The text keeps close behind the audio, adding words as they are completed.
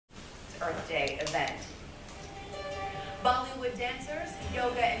Earth Day event. Bollywood dancers,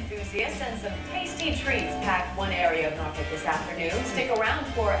 yoga enthusiasts, and some tasty treats packed one area of Norfolk this afternoon. Stick around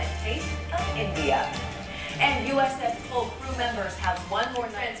for a taste of India. And USS full crew members have one more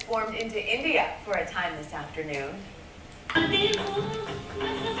transformed into India for a time this afternoon.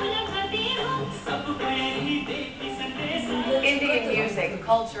 Indian music,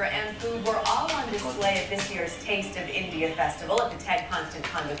 culture, and food were all on display at this year's Taste of India Festival at the Ted Constant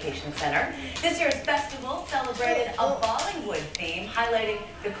Convocation Center. This year's festival celebrated a Bollywood theme, highlighting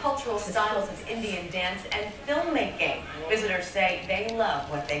the cultural styles of Indian dance and filmmaking. Visitors say they love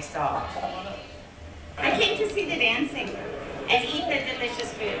what they saw. I came to see the dancing and eat the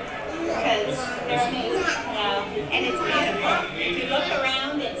delicious food because they're amazing. And it's beautiful. If you look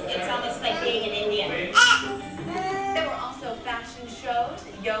around, it's almost like being in India. There were also fashion shows,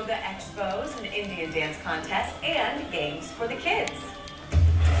 yoga expos, an Indian dance contest, and games for the kids.